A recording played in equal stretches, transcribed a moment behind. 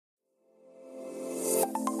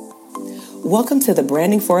Welcome to the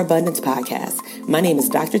Branding for Abundance podcast. My name is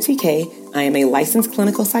Dr. TK. I am a licensed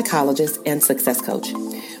clinical psychologist and success coach.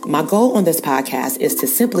 My goal on this podcast is to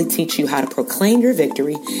simply teach you how to proclaim your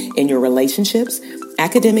victory in your relationships,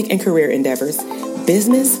 academic and career endeavors,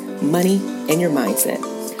 business, money, and your mindset.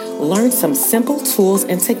 Learn some simple tools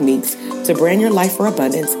and techniques to brand your life for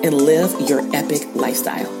abundance and live your epic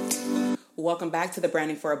lifestyle. Welcome back to the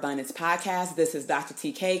Branding for Abundance podcast. This is Dr.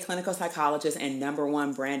 TK, clinical psychologist and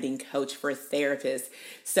 #1 branding coach for therapists.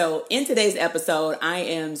 So in today's episode, I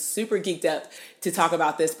am super geeked up to talk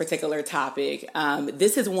about this particular topic.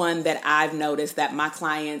 This is one that I've noticed that my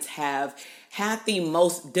clients have had the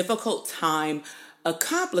most difficult time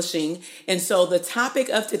accomplishing. And so the topic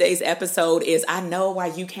of today's episode is, I know why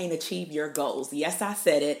you can't achieve your goals. Yes, I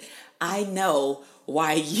said it. I know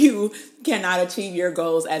why you cannot achieve your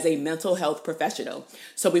goals as a mental health professional.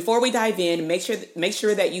 So before we dive in, make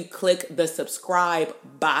sure that you click the subscribe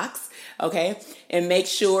box, okay? And make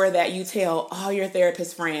sure that you tell all your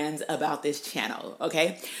therapist friends about this channel,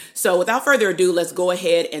 okay? So without further ado, let's go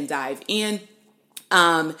ahead and dive in.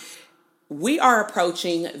 We are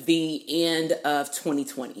approaching the end of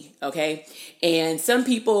 2020, okay? And some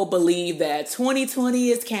people believe that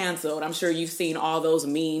 2020 is canceled. I'm sure you've seen all those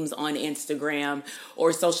memes on Instagram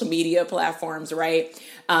or social media platforms, right?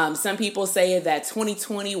 Some people say that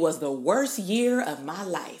 2020 was the worst year of my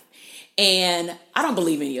life. And I don't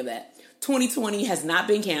believe any of that. 2020 has not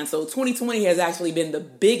been canceled. 2020 has actually been the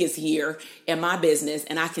biggest year in my business.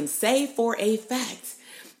 And I can say for a fact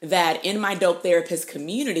that in my dope therapist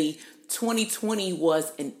community, 2020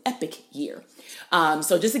 was an epic year.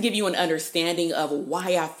 So just to give you an understanding of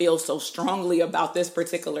why I feel so strongly about this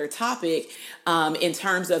particular topic, in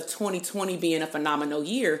terms of 2020 being a phenomenal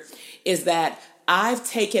year, is that I've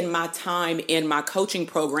taken my time in my coaching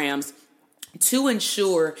programs to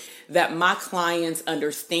ensure that my clients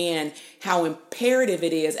understand how imperative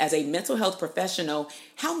it is as a mental health professional,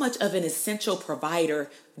 how much of an essential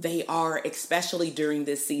provider they are, especially during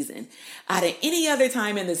this season. Out of any other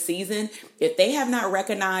time in the season, if they have not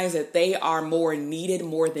recognized that they are more needed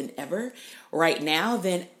more than ever right now,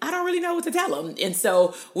 then I don't really know what to tell them. And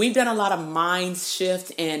so we've done a lot of mind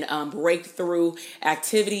shift and breakthrough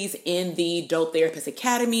activities in the Dope Therapist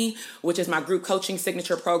Academy, which is my group coaching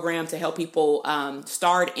signature program to help people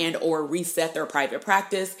start and or reset their private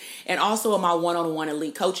practice. And also in my one-on-one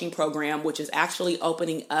elite coaching program, which is actually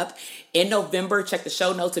opening up in November. Check the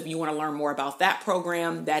show notes if you want to learn more about that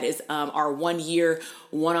program. That is our 1-year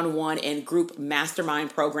one-on-one and group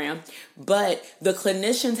mastermind program. But the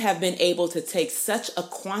clinicians have been able to take such a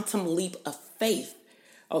quantum leap of faith,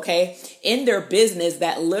 okay, in their business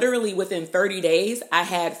that literally within 30 days, I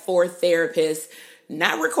had 4 therapists,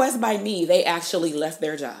 not requested by me, they actually left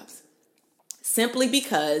their jobs. Simply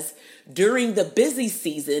because during the busy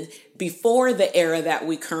season, before the era that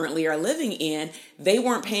we currently are living in, they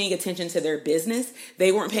weren't paying attention to their business.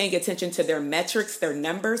 They weren't paying attention to their metrics, their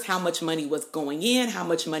numbers, how much money was going in, how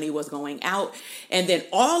much money was going out. And then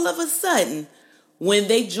all of a sudden, when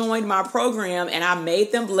they joined my program and I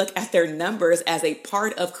made them look at their numbers as a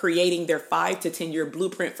part of creating their 5 to 10 year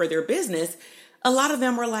blueprint for their business, a lot of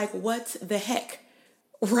them were like, what the heck?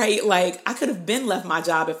 Right? Like, I could have been left my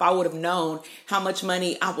job if I would have known how much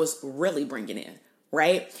money I was really bringing in.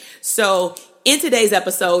 Right? So in today's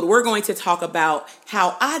episode, we're going to talk about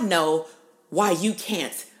how I know why you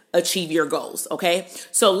can't achieve your goals. Okay.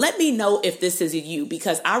 So let me know if this is you,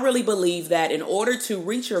 because I really believe that in order to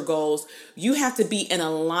reach your goals, you have to be in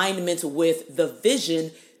alignment with the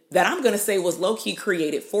vision that I'm going to say was low key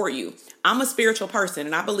created for you. I'm a spiritual person,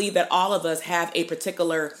 and I believe that all of us have a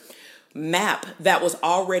particular map that was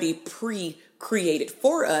already pre-created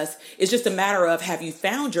for us. It's just a matter of, have you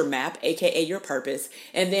found your map, aka your purpose,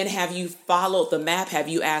 and then have you followed the map? Have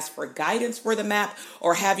you asked for guidance for the map,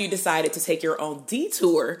 or have you decided to take your own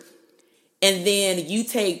detour and then you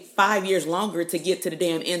take 5 years longer to get to the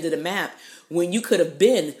damn end of the map when you could have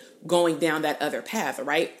been going down that other path,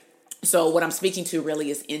 right? So what I'm speaking to really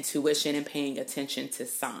is intuition and paying attention to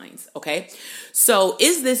signs, okay? So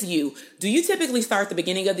is this you? Do you typically start the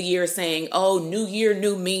beginning of the year saying, oh, new year,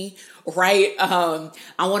 new me, right? I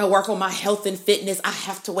want to work on my health and fitness. I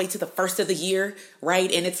have to wait to the first of the year,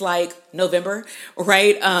 right? And it's like November,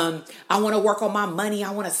 right? I want to work on my money. I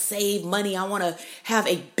want to save money. I want to have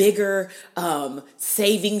a bigger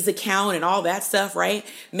savings account and all that stuff, right?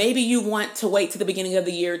 Maybe you want to wait to the beginning of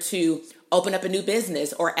the year to open up a new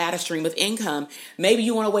business or add a stream of income. Maybe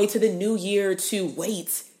you want to wait to the new year to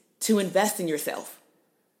wait to invest in yourself.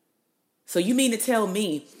 So you mean to tell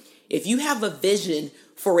me, if you have a vision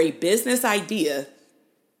for a business idea,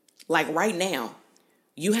 like right now,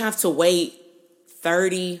 you have to wait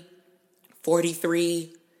 30,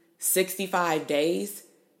 43, 65 days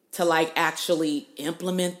to like actually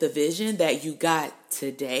implement the vision that you got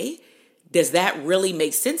today? Does that really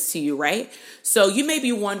make sense to you, right? So you may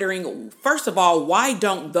be wondering, first of all, why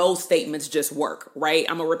don't those statements just work, right?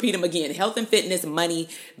 I'm going to repeat them again. Health and fitness, money,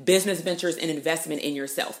 business ventures, and investment in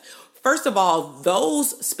yourself. First of all,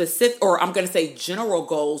 those specific, or I'm going to say general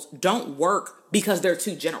goals don't work because they're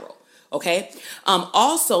too general. Okay.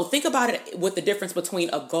 Also, think about it with the difference between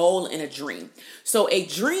a goal and a dream. So a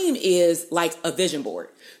dream is like a vision board.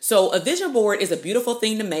 So a vision board is a beautiful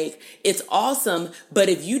thing to make. It's awesome. But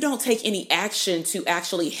if you don't take any action to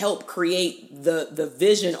actually help create the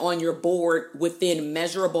vision on your board within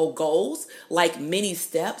measurable goals, like many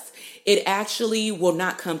steps, it actually will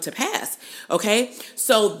not come to pass. Okay.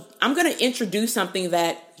 So I'm going to introduce something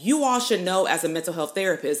that you all should know as a mental health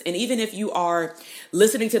therapist. And even if you are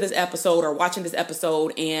listening to this episode or watching this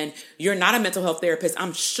episode and you're not a mental health therapist,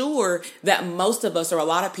 I'm sure that most of us or a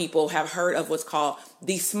lot of people have heard of what's called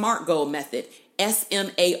the SMART goal method,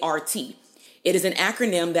 SMART. It is an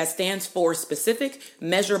acronym that stands for specific,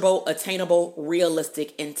 measurable, attainable,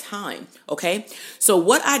 realistic, and time. Okay. So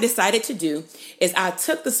what I decided to do is I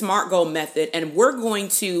took the SMART goal method and we're going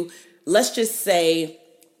to, let's just say,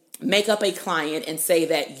 make up a client and say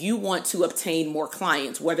that you want to obtain more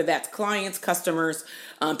clients, whether that's clients, customers,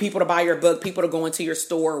 people to buy your book, people to go into your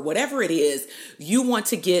store, whatever it is, you want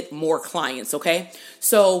to get more clients. Okay.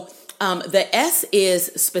 So the S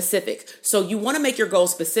is specific. So you want to make your goal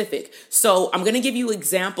specific. So I'm going to give you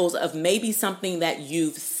examples of maybe something that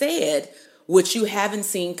you've said, which you haven't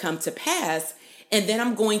seen come to pass. And then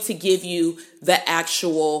I'm going to give you the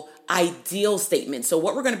actual ideal statement. So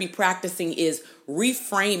what we're going to be practicing is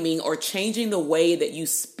reframing or changing the way that you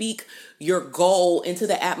speak your goal into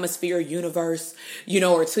the atmosphere, universe,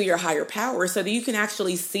 or to your higher power so that you can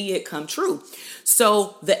actually see it come true.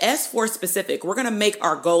 So the S for specific, we're going to make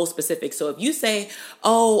our goal specific. So if you say,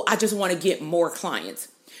 oh, I just want to get more clients,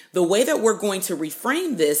 the way that we're going to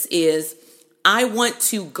reframe this is I want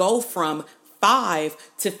to go from 5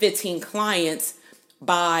 to 15 clients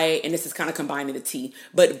by, and this is kind of combining the T,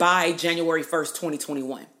 but by January 1st,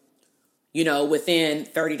 2021, within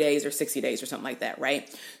 30 days or 60 days or something like that, right?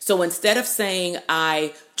 So instead of saying,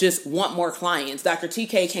 I just want more clients, Dr.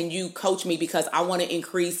 TK, can you coach me because I want to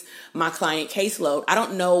increase my client caseload? I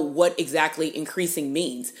don't know what exactly increasing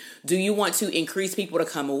means. Do you want to increase people to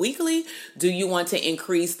come weekly? Do you want to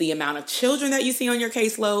increase the amount of children that you see on your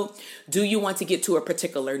caseload? Do you want to get to a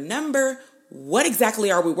particular number? What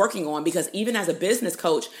exactly are we working on? Because even as a business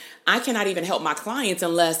coach, I cannot even help my clients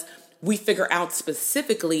unless we figure out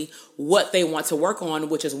specifically what they want to work on,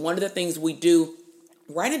 which is one of the things we do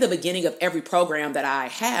right at the beginning of every program that I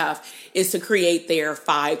have is to create their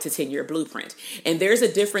 5 to 10 year blueprint. And there's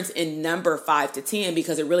a difference in number 5 to 10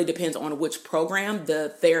 because it really depends on which program the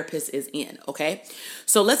therapist is in. Okay.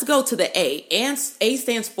 So let's go to the A, and A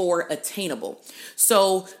stands for attainable.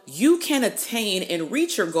 So you can attain and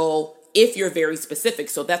reach your goal if you're very specific.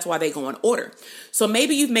 So that's why they go in order. So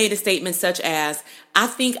maybe you've made a statement such as, I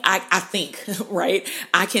think, right?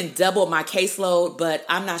 I can double my caseload, but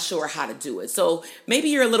I'm not sure how to do it. So maybe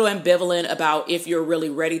you're a little ambivalent about if you're really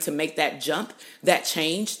ready to make that jump, that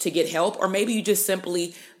change to get help, or maybe you just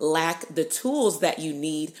simply lack the tools that you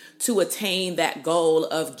need to attain that goal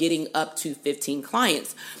of getting up to 15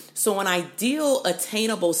 clients. So an ideal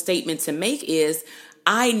attainable statement to make is,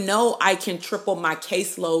 I know I can triple my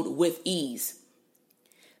caseload with ease.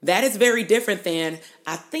 That is very different than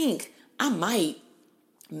I think I might,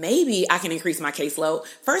 maybe I can increase my caseload.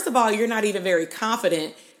 First of all, you're not even very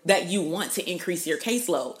confident that you want to increase your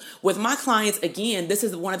caseload. With my clients, again, this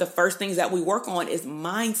is one of the first things that we work on is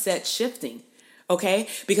mindset shifting. Okay,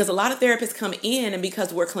 because a lot of therapists come in and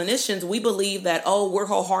because we're clinicians, we believe that, we're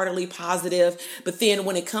wholeheartedly positive. But then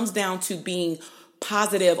when it comes down to being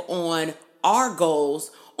positive on our goals,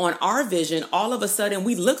 on our vision, all of a sudden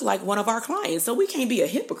we look like one of our clients. So we can't be a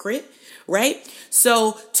hypocrite, right?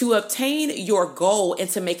 So to obtain your goal and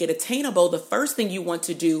to make it attainable, the first thing you want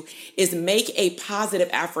to do is make a positive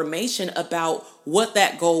affirmation about what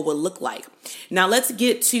that goal will look like. Now let's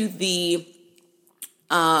get to the,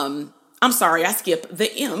 I'm sorry, I skipped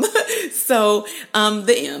the M. So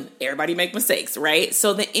the M, everybody make mistakes, right?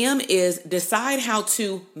 So the M is decide how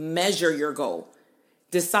to measure your goal.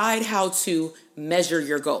 Decide how to measure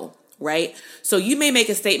your goal, right? So you may make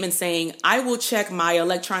a statement saying, I will check my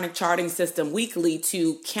electronic charting system weekly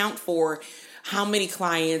to count for how many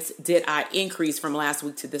clients did I increase from last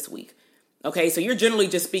week to this week. Okay, so you're generally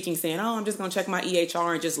just speaking saying, I'm just going to check my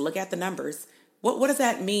EHR and just look at the numbers. What does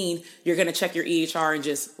that mean? You're going to check your EHR and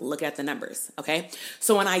just look at the numbers, okay?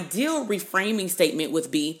 So an ideal reframing statement would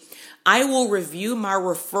be, I will review my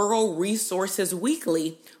referral resources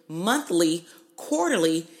weekly, monthly,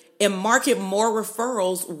 quarterly, and market more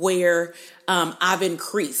referrals where I've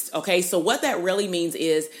increased, okay? So what that really means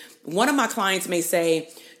is one of my clients may say,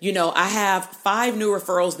 I have 5 new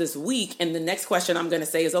referrals this week, and the next question I'm going to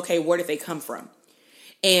say is, okay, where did they come from?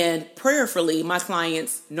 And prayerfully, my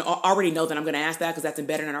clients already know that I'm going to ask that because that's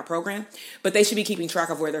embedded in our program, but they should be keeping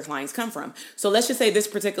track of where their clients come from. So let's just say this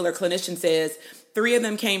particular clinician says 3 of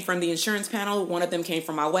them came from the insurance panel, 1 of them came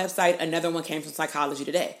from my website, another one came from Psychology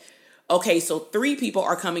Today. Okay, so 3 people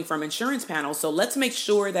are coming from insurance panel. So let's make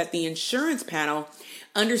sure that the insurance panel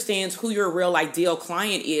understands who your real ideal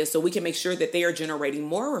client is so we can make sure that they are generating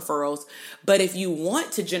more referrals. But if you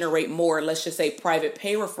want to generate more, let's just say private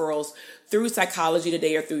pay referrals through Psychology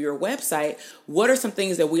Today or through your website, what are some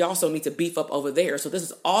things that we also need to beef up over there? So this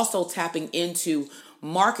is also tapping into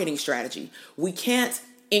marketing strategy. We can't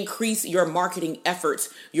increase your marketing efforts,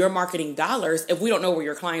 your marketing dollars, if we don't know where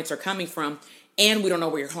your clients are coming from and we don't know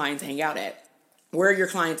where your clients hang out at. Where are your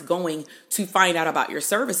clients going to find out about your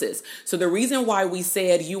services? So the reason why we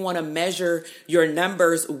said you want to measure your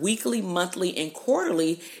numbers weekly, monthly, and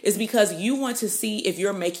quarterly is because you want to see if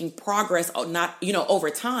you're making progress, over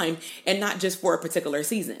time and not just for a particular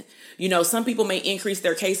season. Some people may increase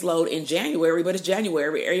their caseload in January, but it's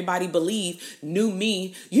January. Everybody believe new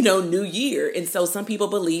me, new year. And so some people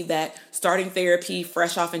believe that starting therapy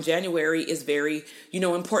fresh off in January is very,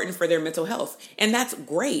 important for their mental health. And that's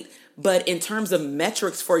great. But in terms of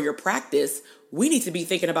metrics for your practice, we need to be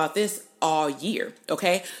thinking about this all year,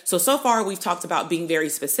 okay? So far we've talked about being very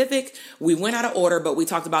specific. We went out of order, but we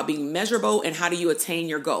talked about being measurable and how do you attain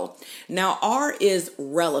your goal. Now, R is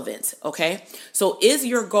relevant, okay? So is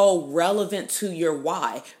your goal relevant to your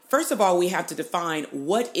why? First of all, we have to define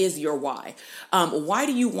what is your why. Why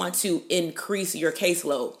do you want to increase your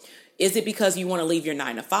caseload? Is it because you want to leave your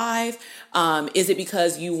 9 to 5? Is it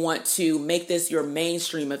because you want to make this your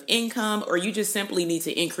mainstream of income? Or you just simply need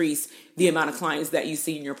to increase the amount of clients that you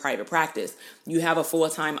see in your private practice? You have a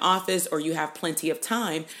full-time office or you have plenty of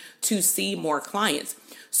time to see more clients.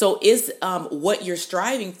 So is what you're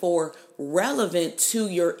striving for relevant to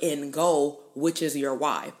your end goal, which is your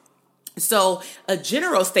why? So a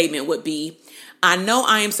general statement would be, I know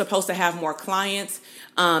I am supposed to have more clients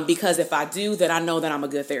because if I do, then I know that I'm a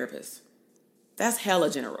good therapist. That's hella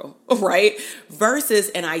general, right? Versus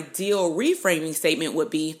an ideal reframing statement would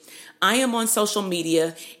be, I am on social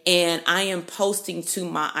media and I am posting to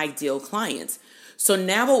my ideal clients. So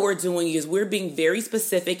now what we're doing is we're being very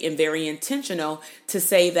specific and very intentional to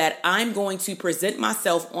say that I'm going to present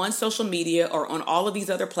myself on social media or on all of these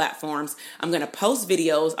other platforms. I'm going to post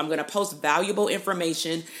videos. I'm going to post valuable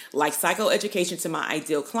information like psychoeducation to my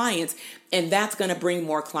ideal clients, and that's going to bring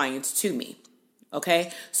more clients to me.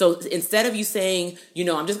 Okay. So instead of you saying,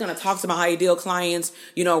 I'm just going to talk to my ideal clients,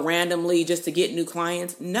 randomly just to get new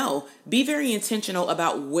clients. No, be very intentional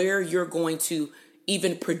about where you're going to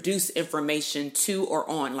even produce information to or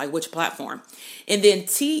on, like which platform. And then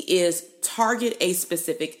T is target a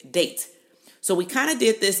specific date. So we kind of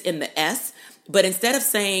did this in the S, but instead of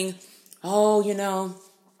saying, I'll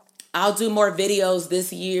do more videos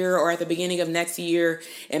this year or at the beginning of next year,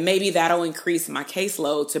 and maybe that'll increase my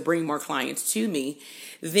caseload to bring more clients to me,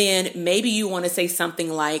 then maybe you want to say something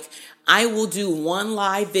like, I will do 1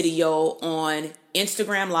 live video on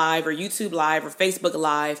Instagram Live or YouTube Live or Facebook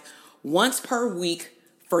Live once per week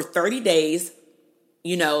for 30 days,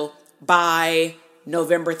 by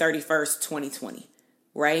November 31st, 2020,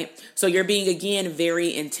 right? So you're being, again,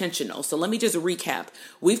 very intentional. So let me just recap.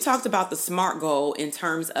 We've talked about the SMART goal in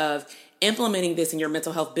terms of implementing this in your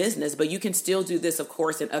mental health business, but you can still do this, of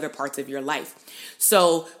course, in other parts of your life.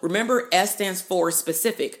 So remember, S stands for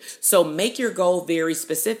specific. So make your goal very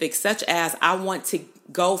specific, such as I want to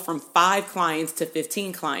go from 5 clients to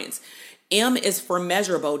 15 clients. M is for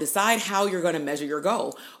measurable. Decide how you're going to measure your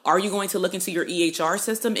goal. Are you going to look into your EHR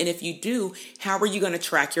system? And if you do, how are you going to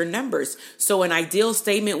track your numbers? So an ideal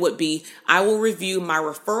statement would be, I will review my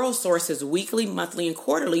referral sources weekly, monthly, and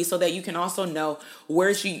quarterly so that you can also know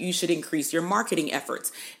where you should increase your marketing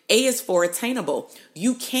efforts. A is for attainable.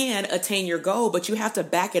 You can attain your goal, but you have to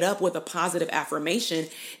back it up with a positive affirmation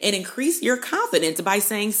and increase your confidence by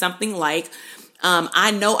saying something like, I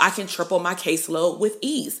know I can triple my caseload with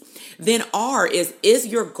ease. Then R is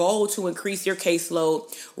your goal to increase your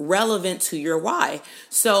caseload relevant to your why?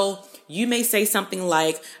 So you may say something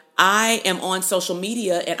like, I am on social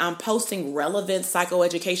media and I'm posting relevant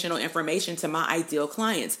psychoeducational information to my ideal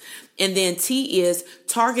clients. And then T is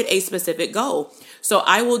target a specific goal. So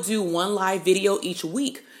I will do one live video each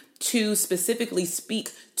week to specifically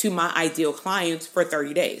speak to my ideal clients for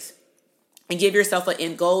 30 days. And give yourself an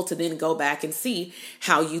end goal to then go back and see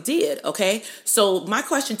how you did, okay? So my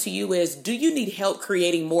question to you is, do you need help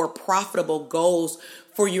creating more profitable goals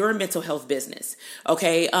for your mental health business?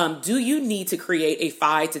 Okay. Do you need to create a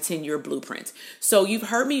 5 to 10 year blueprint? So you've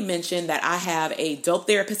heard me mention that I have a Dope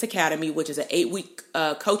Therapist Academy, which is an 8-week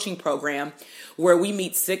coaching program where we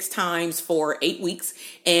meet 6 times for 8 weeks,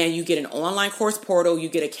 and you get an online course portal. You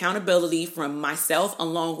get accountability from myself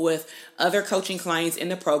along with other coaching clients in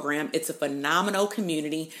the program. It's a phenomenal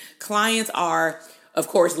community. Clients are, of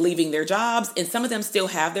course, leaving their jobs, and some of them still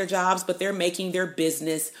have their jobs, but they're making their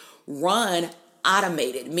business run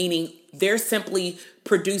automated, meaning they're simply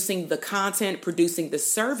producing the content, producing the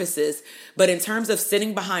services. But in terms of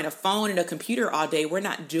sitting behind a phone and a computer all day, we're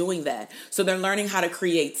not doing that. So they're learning how to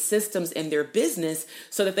create systems in their business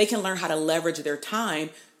so that they can learn how to leverage their time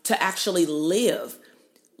to actually live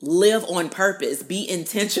on purpose, be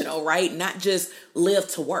intentional, right? Not just live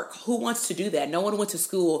to work. Who wants to do that? No one went to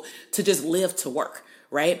school to just live to work.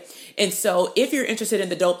 Right? And so if you're interested in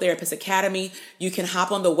the Dope Therapist Academy, you can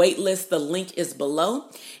hop on the wait list. The link is below.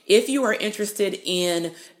 If you are interested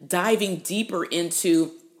in diving deeper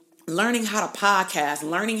into learning how to podcast,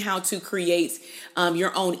 learning how to create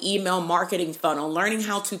your own email marketing funnel, learning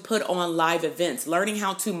how to put on live events, learning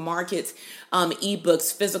how to market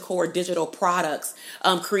ebooks, physical or digital products,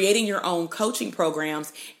 creating your own coaching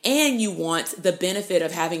programs, and you want the benefit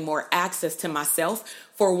of having more access to myself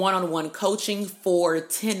for one-on-one coaching for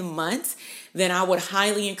 10 months, then I would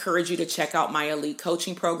highly encourage you to check out my elite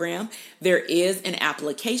coaching program. There is an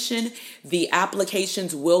application. The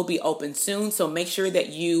applications will be open soon, so make sure that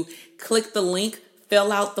you click the link,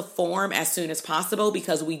 fill out the form as soon as possible,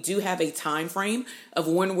 because we do have a time frame of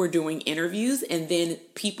when we're doing interviews, and then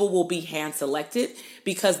people will be hand selected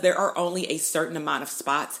because there are only a certain amount of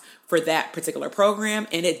spots for that particular program,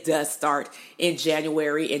 and it does start in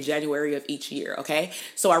January of each year, okay?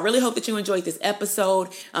 So I really hope that you enjoyed this episode.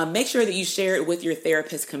 Make sure that you share it with your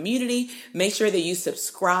therapist community. Make sure that you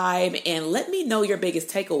subscribe, and let me know your biggest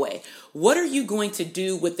takeaway. What are you going to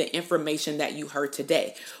do with the information that you heard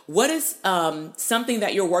today? What is something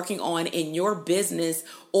that you're working on in your business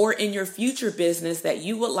or in your future business that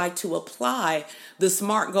you would like to apply the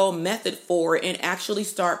SMART goal method for and actually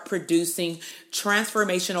start producing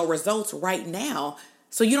transformational results right now,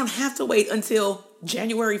 so you don't have to wait until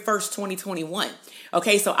January 1st, 2021.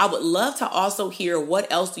 Okay, so I would love to also hear what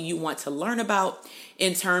else do you want to learn about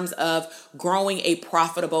in terms of growing a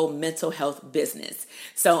profitable mental health business.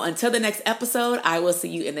 So until the next episode, I will see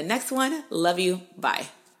you in the next one. Love you. Bye.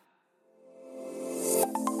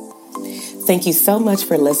 Thank you so much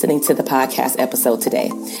for listening to the podcast episode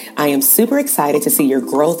today. I am super excited to see your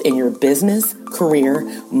growth in your business, career,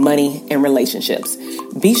 money, and relationships.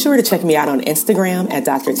 Be sure to check me out on Instagram at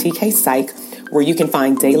Dr. TK Psych, where you can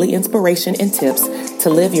find daily inspiration and tips to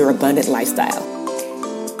live your abundant lifestyle.